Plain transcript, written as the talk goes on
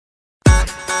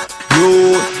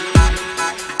You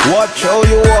watch how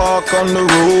you walk on the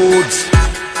roads.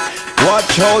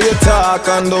 Watch how you talk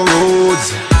on the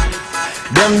roads.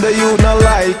 Them the you not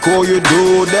like how you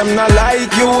do, them not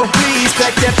like you. Please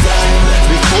take your time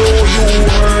before you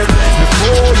hurt,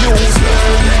 before you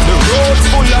learn. The road's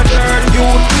full of dirt, you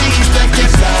please take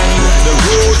your time. The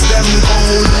roads them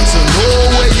cold, so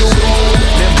know where you go.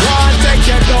 Them want take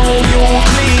you down, you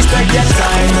please take your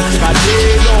time. Cause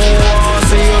they don't want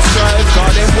see you strive,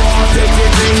 cause they want take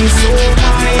your things so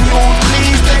mine. You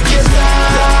please take your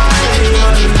time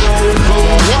and go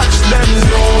watch them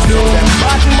go, them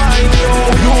bad mind you.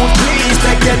 You please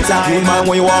take your time. You man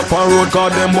when you walk on road,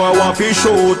 cause them boy want to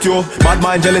shoot you. Bad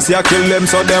mind jealousy I kill them,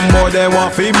 so them boy they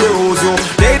want to bruise you.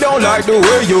 They don't like the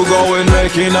way you going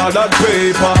making all that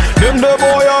paper. Them the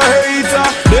boy a hater,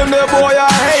 them the boy a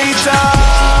hater.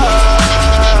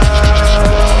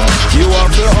 You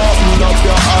have to open up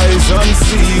your eyes and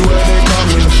see where they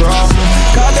coming from.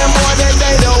 Cause them boy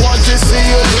they don't want to see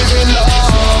you living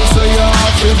long, so you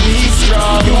have to be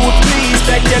strong. You please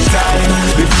take your time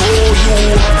before you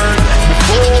hurt,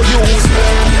 before you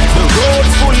learn. The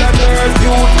road's full of dirt,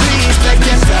 you please take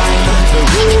your time. The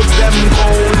roads them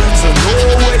cold, so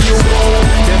know where you go.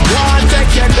 Them want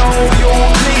take you down, you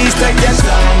please take your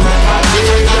time. And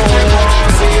they don't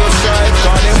want see you strive,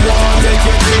 cause them want take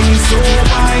your things so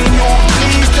mine. You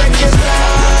please take your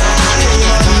time.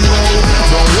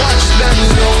 Don't watch them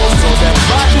know, so them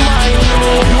bad mind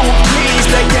know. You please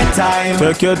take your time.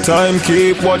 Take your time,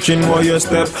 keep watching where you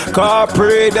step. Cause I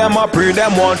pray them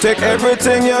won't take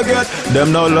everything you get.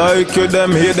 Them not like you,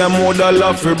 them hate them woulda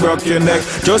love to break your neck.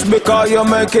 Just because you're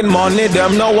making money,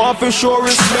 them no want to show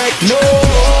respect. No,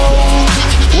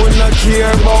 we not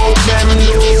care about them,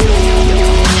 no.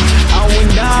 And we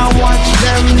not watch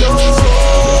them, no.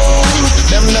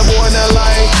 Them the wanna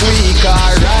like we,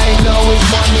 cause right now it's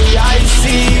money I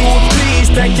see. You please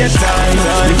take your time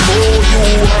before you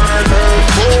hurt,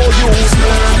 before you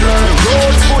learn. The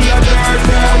road's full of dirt,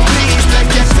 please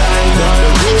take your time. The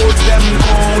roads them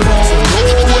cold, so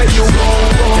know where you go.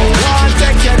 They want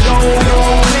take you down,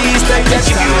 no, please take your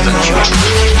time.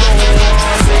 They don't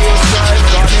want see you strive,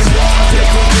 cause they want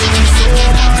take your things so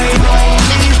mine. No,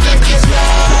 please take your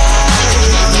time.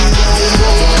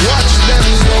 Watch them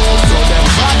go, so them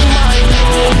bad mind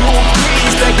know. You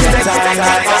please take your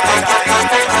time.